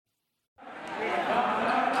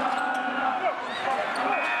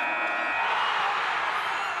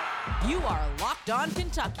You are Locked On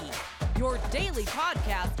Kentucky, your daily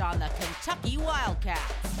podcast on the Kentucky Wildcats.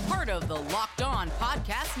 Part of the Locked On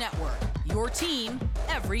Podcast Network, your team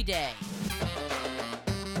every day.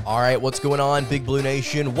 All right, what's going on, Big Blue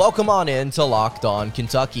Nation? Welcome on in to Locked On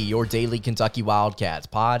Kentucky, your daily Kentucky Wildcats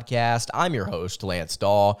podcast. I'm your host, Lance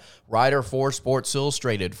Daw, writer for Sports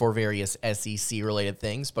Illustrated for various SEC-related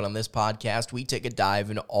things. But on this podcast, we take a dive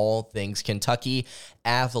into all things Kentucky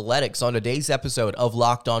athletics. On today's episode of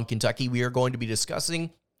Locked On Kentucky, we are going to be discussing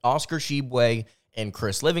Oscar Tshiebwe and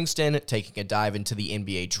Chris Livingston, taking a dive into the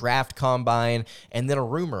NBA Draft Combine, and then a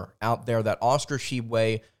rumor out there that Oscar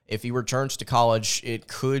Tshiebwe, if he returns to college, it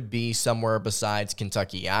could be somewhere besides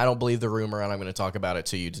Kentucky. I don't believe the rumor, and I'm going to talk about it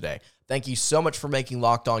to you today. Thank you so much for making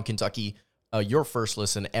Locked On Kentucky your first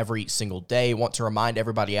listen every single day. I want to remind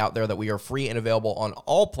everybody out there that we are free and available on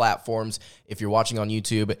all platforms. If you're watching on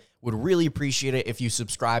YouTube, would really appreciate it if you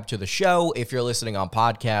subscribe to the show. If you're listening on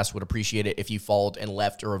podcast, would appreciate it if you followed and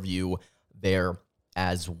left a review there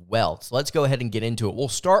as well. So let's go ahead and get into it. We'll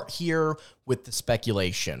start here with the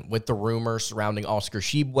speculation, with the rumor surrounding Oscar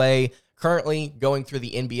Tshiebwe. Currently going through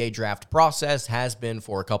the NBA draft process, has been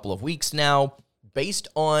for a couple of weeks now. Based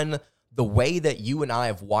on the way that you and I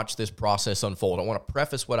have watched this process unfold, I want to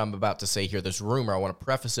preface what I'm about to say here, this rumor. I want to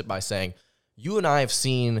preface it by saying you and I have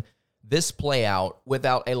seen this play out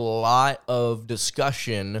without a lot of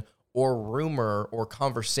discussion or rumor or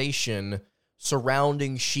conversation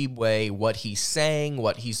surrounding Tshiebwe, what he's saying,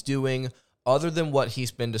 what he's doing, other than what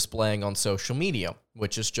he's been displaying on social media,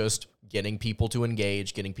 which is just getting people to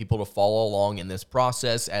engage, getting people to follow along in this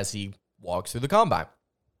process as he walks through the combine.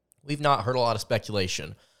 We've not heard a lot of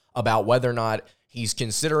speculation about whether or not he's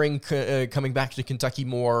considering coming back to Kentucky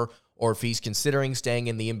more, or if he's considering staying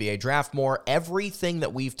in the NBA draft more. Everything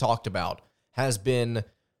that we've talked about has been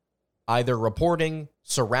either reporting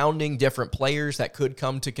surrounding different players that could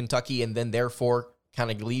come to Kentucky and then therefore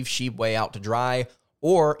kind of leave Tshiebwe out to dry,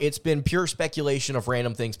 or it's been pure speculation of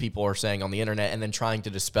random things people are saying on the internet and then trying to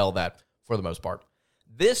dispel that for the most part.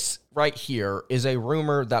 This right here is a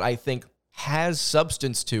rumor that I think has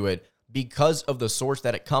substance to it because of the source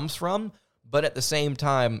that it comes from, but at the same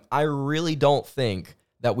time, I really don't think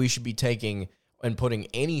that we should be taking and putting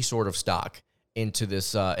any sort of stock into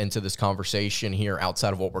this conversation here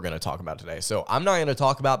outside of what we're going to talk about today. So I'm not going to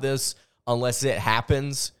talk about this unless it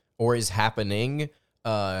happens or is happening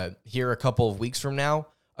here a couple of weeks from now.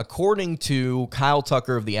 According to Kyle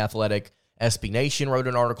Tucker of The Athletic, SB Nation wrote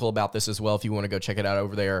an article about this as well if you want to go check it out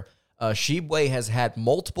over there. Tshiebwe has had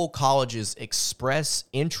multiple colleges express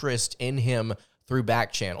interest in him through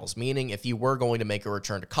back channels, meaning if you were going to make a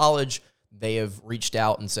return to college, they have reached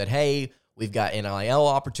out and said, hey, we've got NIL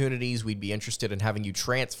opportunities. We'd be interested in having you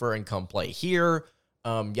transfer and come play here,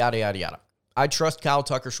 yada, yada, yada. I trust Kyle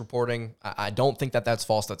Tucker's reporting. I don't think that that's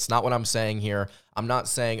false. That's not what I'm saying here. I'm not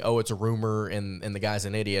saying, oh, it's a rumor and the guy's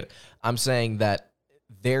an idiot. I'm saying that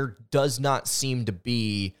there does not seem to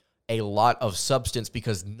be a lot of substance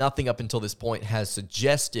because nothing up until this point has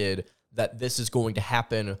suggested that this is going to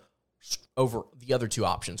happen over the other two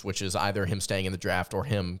options, which is either him staying in the draft or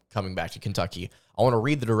him coming back to Kentucky. I want to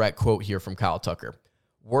read the direct quote here from Kyle Tucker.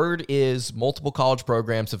 Word is multiple college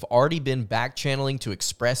programs have already been back-channeling to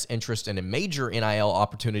express interest in a major NIL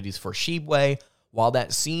opportunities for Tshiebwe. While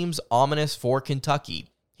that seems ominous for Kentucky,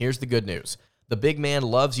 here's the good news. The big man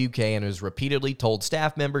loves UK and has repeatedly told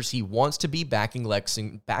staff members he wants to be back in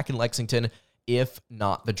Lexington, if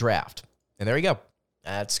not the draft. And there you go.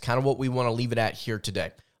 That's kind of what we want to leave it at here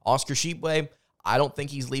today. Oscar Tshiebwe, I don't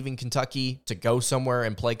think he's leaving Kentucky to go somewhere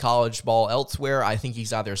and play college ball elsewhere. I think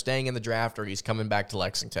he's either staying in the draft or he's coming back to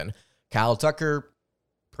Lexington. Kyle Tucker,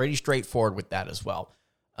 pretty straightforward with that as well.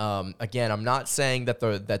 Again, I'm not saying that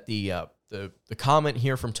the comment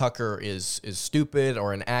here from Tucker is stupid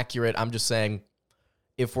or inaccurate. I'm just saying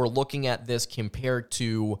if we're looking at this compared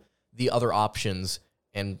to the other options,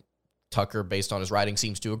 and Tucker, based on his writing,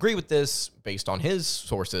 seems to agree with this based on his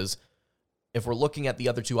sources. If we're looking at the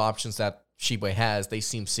other two options that Tshiebwe has, they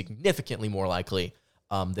seem significantly more likely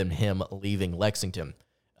than him leaving Lexington.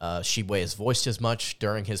 Tshiebwe has voiced as much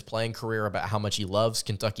during his playing career about how much he loves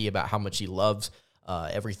Kentucky, about how much he loves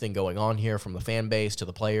everything going on here, from the fan base to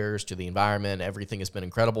the players to the environment. Everything has been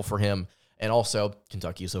incredible for him. And also,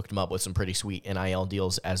 Kentucky has hooked him up with some pretty sweet NIL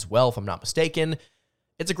deals as well, if I'm not mistaken.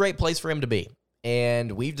 It's a great place for him to be.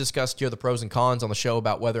 And we've discussed here the pros and cons on the show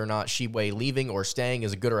about whether or not Tshiebwe leaving or staying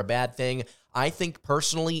is a good or a bad thing. I think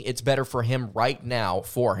personally it's better for him right now,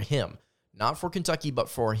 for him, not for Kentucky, but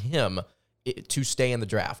for him to stay in the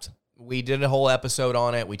draft. We did a whole episode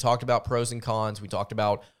on it. We talked about pros and cons. We talked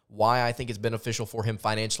about why I think it's beneficial for him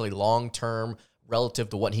financially long-term relative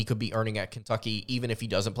to what he could be earning at Kentucky, even if he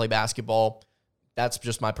doesn't play basketball. That's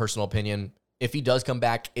just my personal opinion. If he does come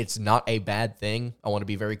back, it's not a bad thing. I want to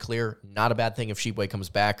be very clear. Not a bad thing if Tshiebwe comes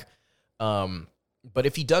back. But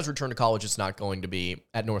if he does return to college, it's not going to be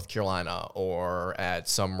at North Carolina or at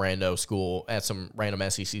some random school, at some random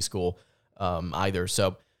SEC school either.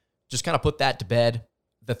 So just kind of put that to bed.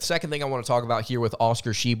 The second thing I want to talk about here with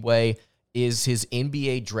Oscar Tshiebwe is his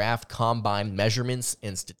NBA draft combine measurements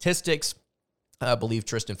and statistics. I believe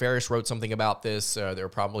Tristan Ferris wrote something about this. There are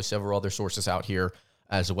probably several other sources out here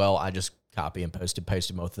as well. I just copy and pasted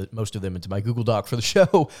most of them into my Google Doc for the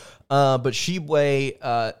show. But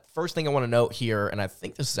Tshiebwe, first thing I want to note here, and I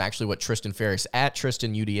think this is actually what Tristan Ferris, at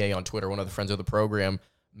Tristan UDA on Twitter, one of the friends of the program,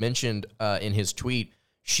 mentioned in his tweet.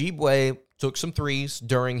 Tshiebwe took some threes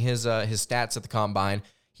during his stats at the combine.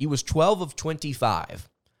 He was 12 of 25.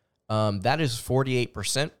 That is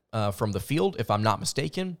 48% from the field, if I'm not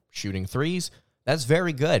mistaken, shooting threes. That's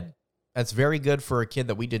very good. That's very good for a kid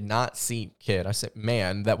that we did not see,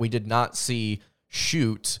 that we did not see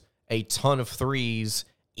shoot a ton of threes,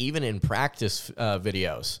 even in practice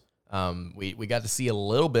videos. We got to see a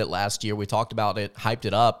little bit last year. We talked about it, hyped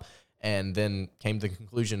it up, and then came to the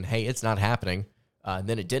conclusion, hey, it's not happening. And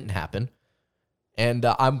then it didn't happen. And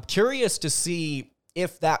I'm curious to see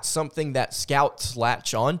if that's something that scouts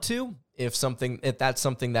latch onto, if that's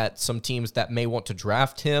something that some teams that may want to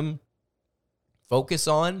draft him focus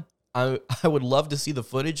on. I would love to see the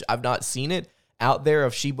footage. I've not seen it out there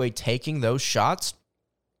of Tshiebwe taking those shots,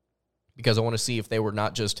 because I want to see if they were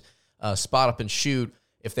not just spot up and shoot,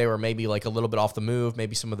 if they were maybe like a little bit off the move,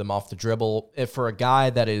 maybe some of them off the dribble. If for a guy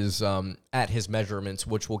that is at his measurements,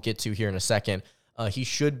 which we'll get to here in a second, he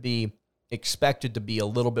should be expected to be a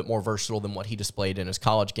little bit more versatile than what he displayed in his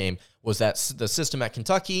college game. Was that the system at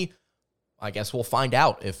Kentucky? I guess we'll find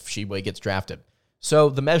out if Tshiebwe gets drafted. So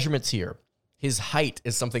the measurements here. His height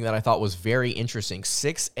is something that I thought was very interesting.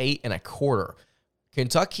 6'8" and a quarter.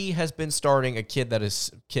 Kentucky has been starting a kid that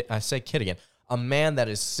is, a man that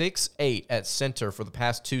is 6'8" at center for the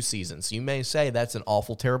past 2 seasons. You may say that's an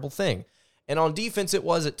awful, terrible thing. And on defense, it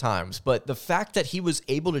was at times. But the fact that he was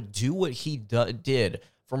able to do what he did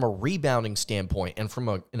from a rebounding standpoint and from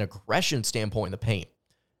an aggression standpoint in the paint,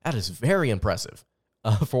 that is very impressive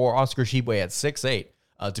for Oscar Tshiebwe at 6'8",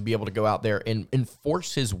 to be able to go out there and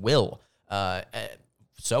enforce his will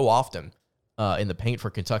so often in the paint for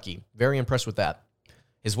Kentucky. Very impressed with that.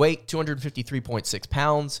 His weight, 253.6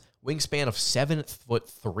 pounds, wingspan of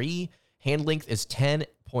 7'3", hand length is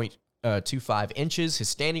 10.25 inches, his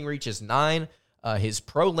standing reach is 9. His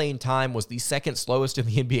pro lane time was the second slowest in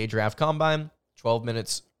the NBA draft combine, 12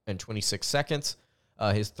 minutes and 26 seconds.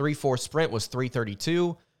 His 3-4 sprint was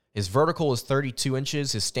 3:32. His vertical is 32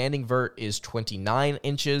 inches. His standing vert is 29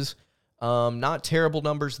 inches. Not terrible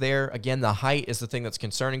numbers there. Again, the height is the thing that's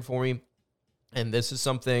concerning for me. And this is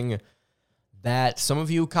something that some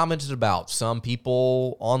of you commented about. Some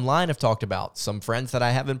people online have talked about. Some friends that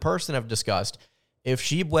I have in person have discussed. If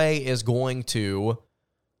Tshiebwe is going to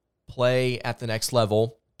play at the next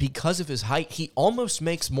level, because of his height, he almost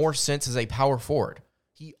makes more sense as a power forward.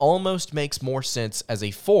 He almost makes more sense as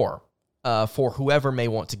a 4 for whoever may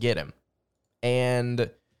want to get him.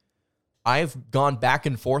 And I've gone back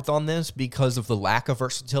and forth on this because of the lack of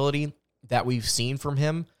versatility that we've seen from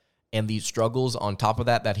him and the struggles on top of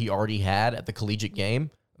that he already had at the collegiate game,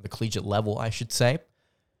 the collegiate level, I should say.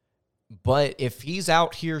 But if he's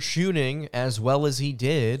out here shooting as well as he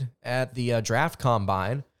did at the draft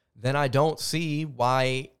combine, then I don't see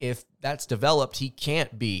why, if that's developed, he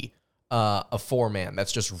can't be a 4-man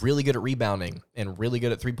that's just really good at rebounding and really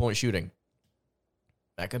good at three-point shooting.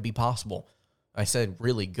 That could be possible. I said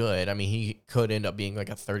really good. I mean, he could end up being like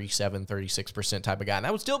a 37, 36% type of guy. And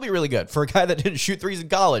that would still be really good for a guy that didn't shoot threes in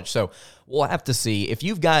college. So we'll have to see. If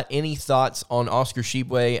you've got any thoughts on Oscar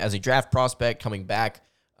Tshiebwe as a draft prospect coming back,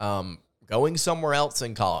 going somewhere else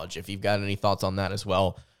in college, if you've got any thoughts on that as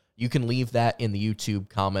well, you can leave that in the YouTube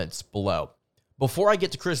comments below. Before I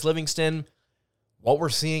get to Chris Livingston, what we're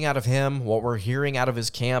seeing out of him, what we're hearing out of his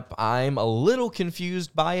camp, I'm a little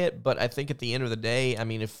confused by it. But I think at the end of the day, I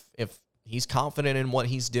mean, if he's confident in what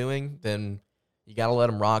he's doing, then you got to let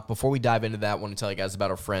him rock. Before we dive into that, I want to tell you guys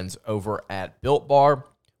about our friends over at Built Bar.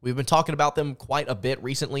 We've been talking about them quite a bit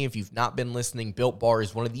recently. If you've not been listening, Built Bar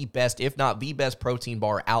is one of the best, if not the best, protein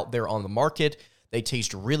bar out there on the market. They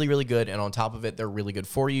taste really, really good, and on top of it, they're really good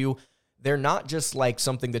for you. They're not just like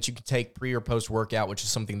something that you can take pre or post-workout, which is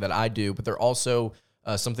something that I do, but they're also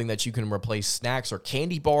something that you can replace snacks or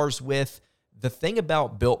candy bars with. The thing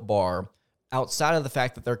about Built Bar, outside of the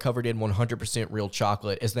fact that they're covered in 100% real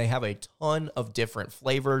chocolate, is they have a ton of different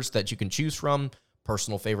flavors that you can choose from.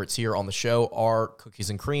 Personal favorites here on the show are cookies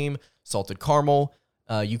and cream, salted caramel.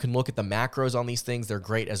 You can look at the macros on these things. They're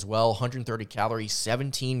great as well. 130 calories,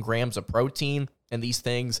 17 grams of protein. And these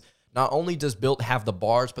things, not only does Built have the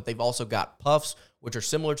bars, but they've also got puffs, which are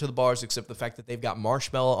similar to the bars, except the fact that they've got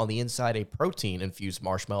marshmallow on the inside, a protein-infused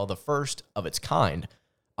marshmallow, the first of its kind,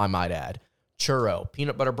 I might add. Churro,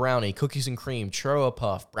 peanut butter brownie, cookies and cream, churro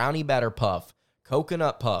puff, brownie batter puff,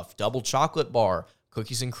 coconut puff, double chocolate bar,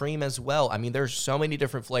 cookies and cream as well. I mean, there's so many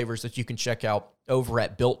different flavors that you can check out over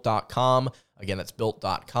at Built.com. Again, that's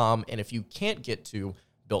Built.com. And if you can't get to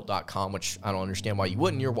Built.com, which I don't understand why you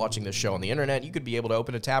wouldn't, you're watching this show on the internet, you could be able to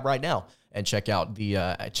open a tab right now and check out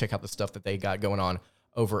the stuff that they got going on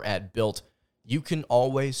over at Built. You can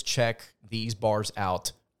always check these bars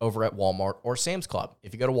out over at Walmart or Sam's Club.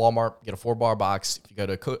 If you go to Walmart, get a 4-bar box. If you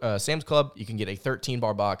go to Sam's Club, you can get a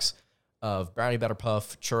 13-bar box of brownie batter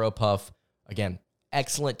puff, churro puff. Again,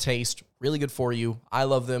 excellent taste, really good for you. I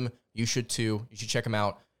love them. You should too. You should check them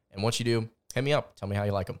out. And once you do, hit me up. Tell me how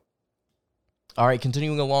you like them. All right,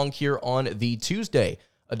 continuing along here on the Tuesday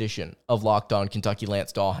edition of Locked On Kentucky,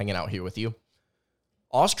 Lance Dahl hanging out here with you.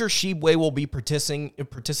 Oscar Tshiebwe will be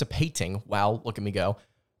participating, wow, look at me go,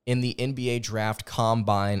 in the NBA Draft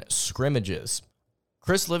Combine scrimmages.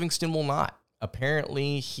 Chris Livingston will not.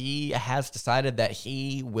 Apparently, he has decided that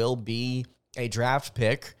he will be a draft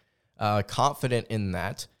pick, confident in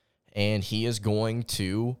that, and he is going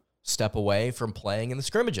to step away from playing in the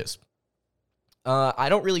scrimmages. I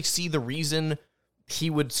don't really see the reason he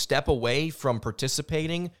would step away from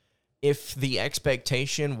participating if the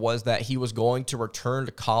expectation was that he was going to return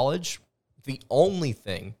to college. The only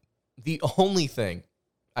thing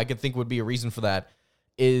I could think would be a reason for that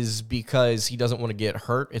is because he doesn't want to get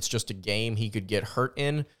hurt. It's just a game he could get hurt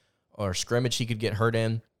in, or scrimmage he could get hurt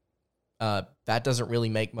in. That doesn't really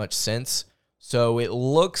make much sense. So it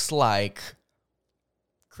looks like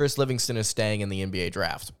Chris Livingston is staying in the NBA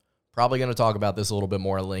draft. Probably going to talk about this a little bit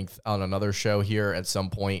more at length on another show here at some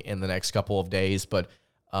point in the next couple of days. But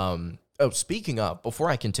speaking of, before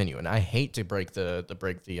I continue, and I hate to break the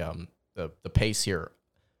pace here.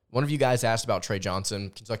 One of you guys asked about Trey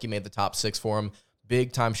Johnson. Kentucky made the top 6 for him.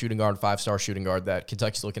 Big-time shooting guard, 5-star shooting guard that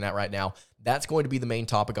Kentucky's looking at right now. That's going to be the main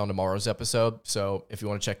topic on tomorrow's episode. So if you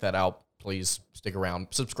want to check that out, please stick around.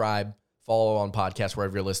 Subscribe, follow on podcasts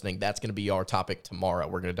wherever you're listening. That's going to be our topic tomorrow.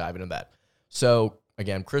 We're going to dive into that. So,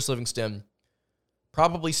 again, Chris Livingston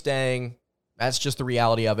probably staying. That's just the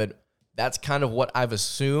reality of it. That's kind of what I've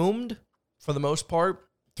assumed for the most part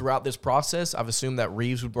throughout this process. I've assumed that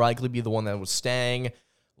Reeves would likely be the one that was staying.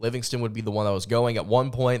 Livingston would be the one that was going. At one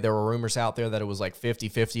point, there were rumors out there that it was like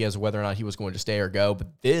 50-50 as to whether or not he was going to stay or go. But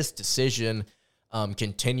this decision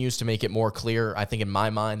continues to make it more clear, I think, in my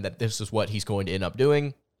mind, that this is what he's going to end up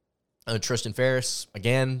doing. Tristan Ferris,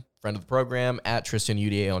 again, friend of the program, at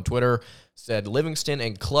TristanUDA on Twitter, said Livingston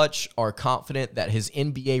and Clutch are confident that his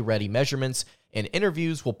NBA-ready measurements and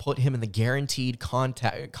interviews will put him in the guaranteed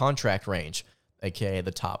contract range, aka the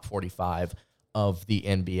top 45 of the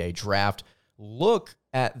NBA draft. Look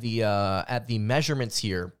at the measurements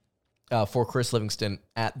here for Chris Livingston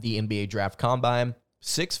at the NBA Draft Combine.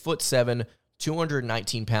 6'7",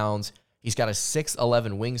 219 pounds. He's got a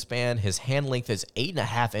 6'11" wingspan. His hand length is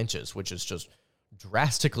 8.5 inches, which is just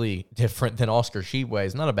drastically different than Oscar Tshiebwe.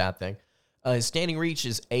 It's not a bad thing. His standing reach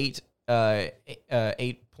is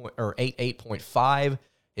 8.5.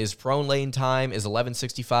 His prone lane time is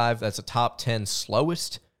 11.65. That's a top 10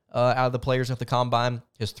 slowest out of the players at the Combine.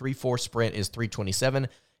 His 3.4 sprint is 3.27.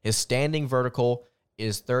 His standing vertical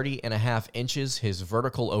is 30.5 inches. His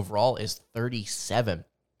vertical overall is 37.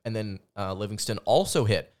 And then Livingston also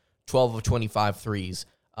hit 12 of 25 threes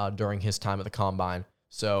during his time at the Combine.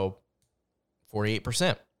 So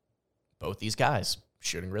 48%. Both these guys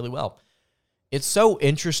shooting really well. It's so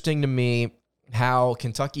interesting to me how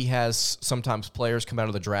Kentucky has sometimes players come out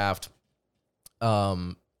of the draft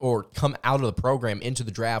or come out of the program into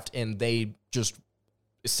the draft and they just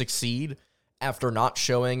succeed after not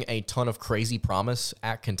showing a ton of crazy promise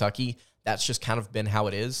at Kentucky. That's just kind of been how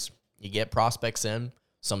it is. You get prospects in.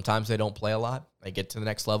 Sometimes they don't play a lot. They get to the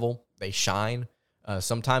next level. They shine.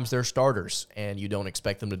 Sometimes they're starters, and you don't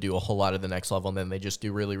expect them to do a whole lot at the next level, and then they just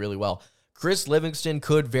do really, really well. Chris Livingston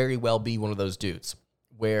could very well be one of those dudes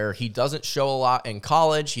where he doesn't show a lot in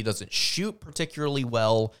college. He doesn't shoot particularly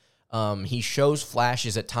well. He shows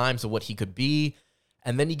flashes at times of what he could be,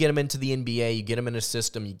 and then you get him into the NBA. You get him in a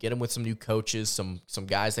system. You get him with some new coaches, some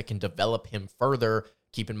guys that can develop him further.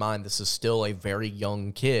 Keep in mind, this is still a very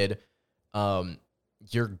young kid.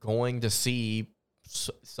 You're going to see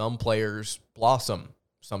some players blossom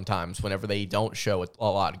sometimes whenever they don't show a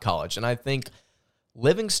lot in college. And I think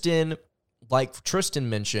Livingston like Tristan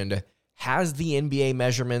mentioned, has the NBA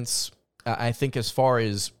measurements. I think as far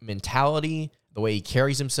as mentality, the way he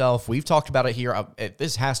carries himself, we've talked about it here.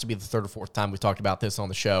 This has to be the third or fourth time we've talked about this on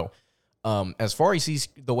the show. As far as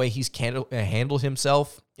the way he's handled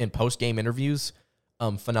himself in post-game interviews,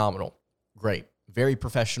 phenomenal. Great. Very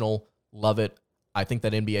professional. Love it. I think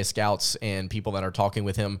that NBA scouts and people that are talking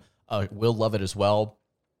with him will love it as well.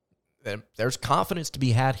 There's confidence to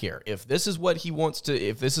be had here. If this is what he wants to,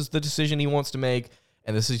 if this is the decision he wants to make,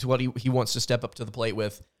 and this is what he wants to step up to the plate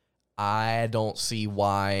with, I don't see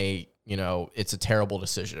why, it's a terrible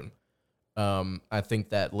decision. I think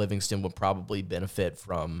that Livingston would probably benefit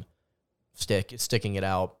from sticking it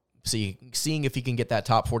out, seeing if he can get that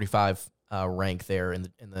top 45 rank there in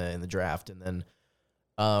the draft, and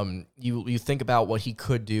then you think about what he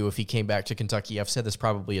could do if he came back to Kentucky. I've said this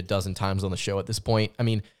probably a dozen times on the show at this point. I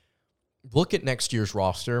mean, look at next year's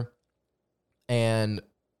roster, and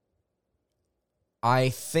I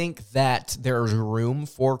think that there's room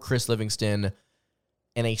for Chris Livingston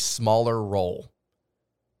in a smaller role.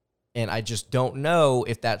 And I just don't know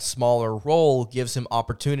if that smaller role gives him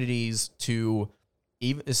opportunities to,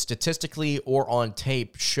 even statistically or on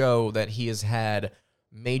tape, show that he has had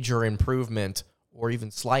major improvement or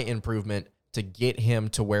even slight improvement to get him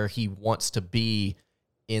to where he wants to be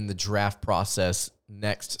in the draft process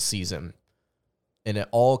next season. And it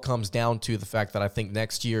all comes down to the fact that I think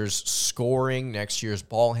next year's scoring, next year's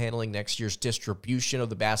ball handling, next year's distribution of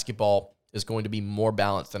the basketball is going to be more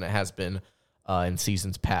balanced than it has been in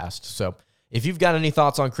seasons past. So if you've got any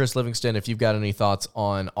thoughts on Chris Livingston, if you've got any thoughts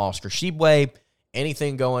on Oscar Tshiebwe,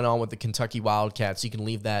 anything going on with the Kentucky Wildcats, you can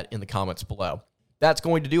leave that in the comments below. That's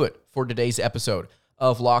going to do it for today's episode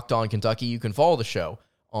of Locked On Kentucky. You can follow the show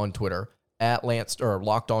on Twitter at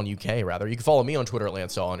Locked On UK, rather. You can follow me on Twitter at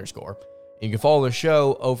 @LanceDahl_. You can follow the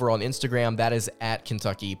show over on Instagram. That is at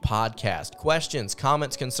Kentucky Podcast. Questions,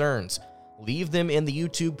 comments, concerns, leave them in the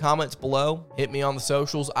YouTube comments below. Hit me on the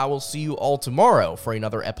socials. I will see you all tomorrow for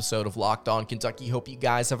another episode of Locked On Kentucky. Hope you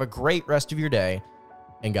guys have a great rest of your day,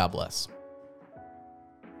 and God bless.